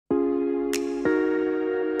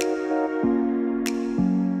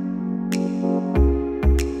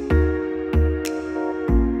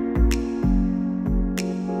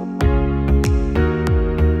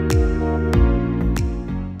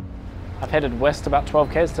headed west about 12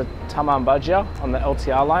 km to Taman Bahagia on the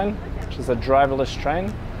LTR line, which is a driverless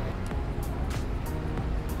train.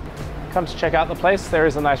 Come to check out the place. There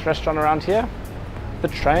is a nice restaurant around here. The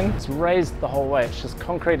train is raised the whole way. It's just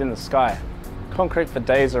concrete in the sky. Concrete for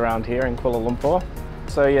days around here in Kuala Lumpur.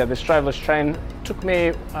 So yeah, this driverless train took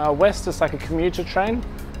me west. It's like a commuter train,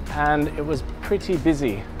 and it was pretty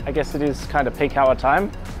busy. I guess it is kind of peak hour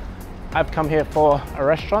time. I've come here for a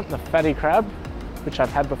restaurant, the Fatty Crab, which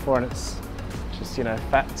I've had before, and it's just, you know,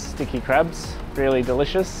 fat, sticky crabs, really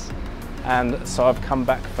delicious. And so I've come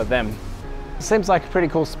back for them. It seems like a pretty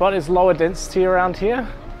cool spot. It's lower density around here.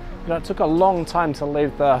 You know, it took a long time to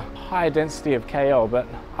leave the high density of KL, but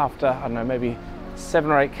after, I don't know, maybe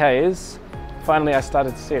 7 or 8 Ks, finally I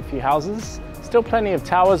started to see a few houses. Still plenty of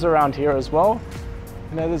towers around here as well.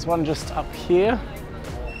 You know, there's one just up here,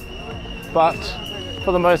 but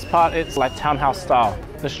for the most part, it's like townhouse style.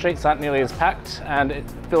 The streets aren't nearly as packed, and it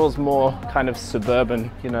feels more kind of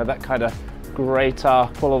suburban, you know, that kind of greater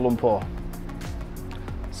Kuala Lumpur.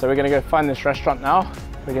 So we're gonna go find this restaurant now.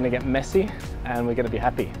 We're gonna get messy, and we're gonna be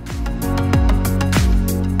happy.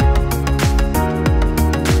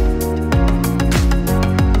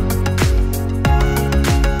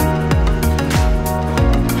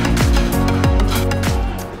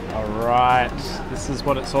 Alright, this is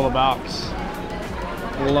what it's all about.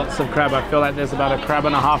 Lots of crab. I feel like there's about a crab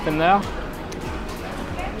and a half in there.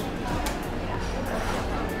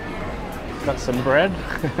 Got some bread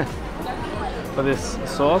for this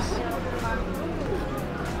sauce.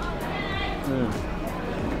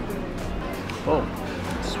 Oh,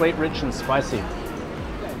 sweet, rich and spicy.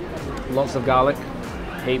 Lots of garlic,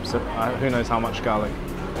 heaps of, who knows how much garlic.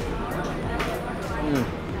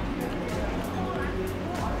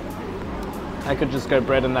 I could just go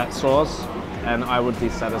bread in that sauce and I would be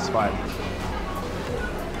satisfied.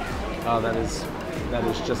 Oh, that is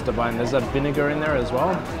just divine. There's a vinegar in there as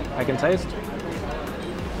well, I can taste.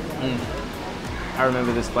 I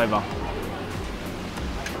remember this flavor.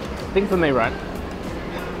 I think for me, right,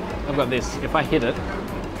 I've got this. If I hit it,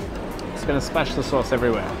 it's gonna splash the sauce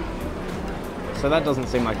everywhere. So that doesn't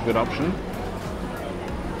seem like a good option.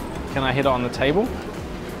 Can I hit it on the table?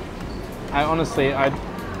 I honestly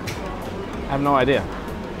have no idea.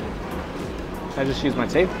 I just use my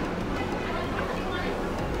teeth.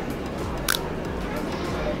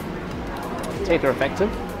 Teeth are effective.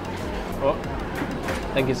 Oh,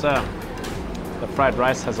 thank you, sir. The fried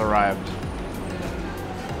rice has arrived.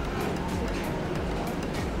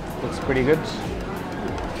 Looks pretty good.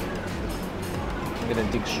 I'm gonna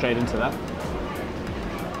dig straight into that.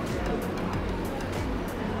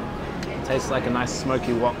 It tastes like a nice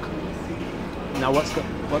smoky wok. Now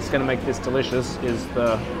what's gonna make this delicious is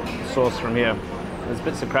the sauce from here. There's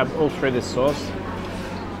bits of crab all through this sauce.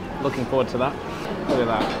 Looking forward to that. Look at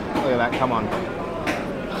that, look at that, come on.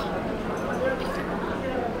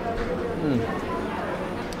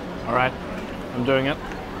 All right, I'm doing it.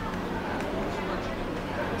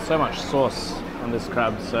 So much sauce on this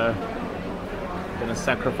crab, so I'm gonna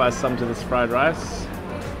sacrifice some to this fried rice.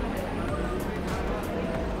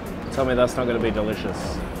 Tell me that's not gonna be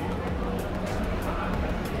delicious.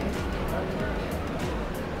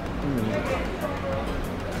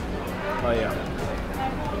 Oh yeah.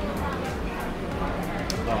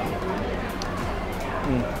 Oh.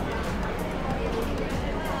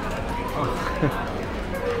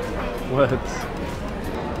 Words.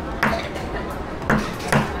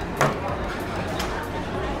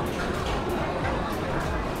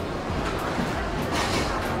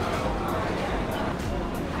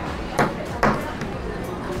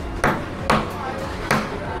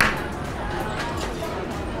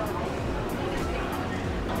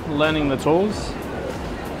 Learning the tools.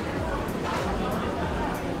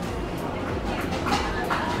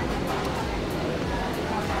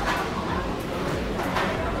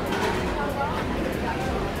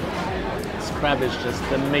 This crab is just,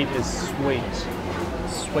 the meat is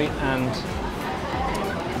sweet and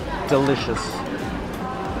delicious.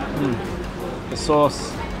 The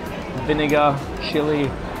sauce, vinegar,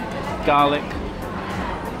 chili, garlic.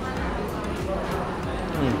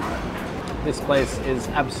 This place is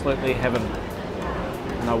absolutely heaven,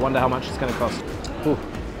 and I wonder how much it's going to cost. Ooh.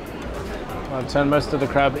 I've turned most of the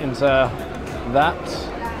crab into that,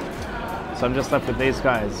 so I'm just left with these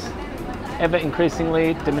guys. Ever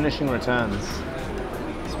increasingly diminishing returns.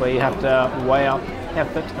 It's where you have to weigh up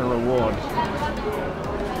effort and reward.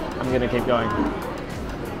 I'm going to keep going.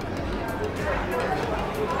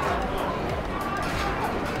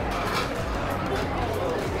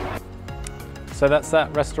 So that's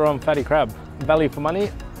that Restoran Fatty Crab. Value for money,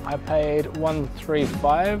 I paid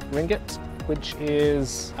 135 ringgit which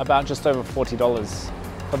is about just over $40.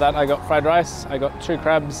 For that I got fried rice, I got 2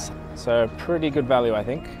 crabs, so pretty good value I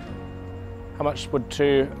think. How much would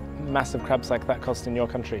 2 massive crabs like that cost in your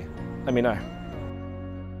country? Let me know.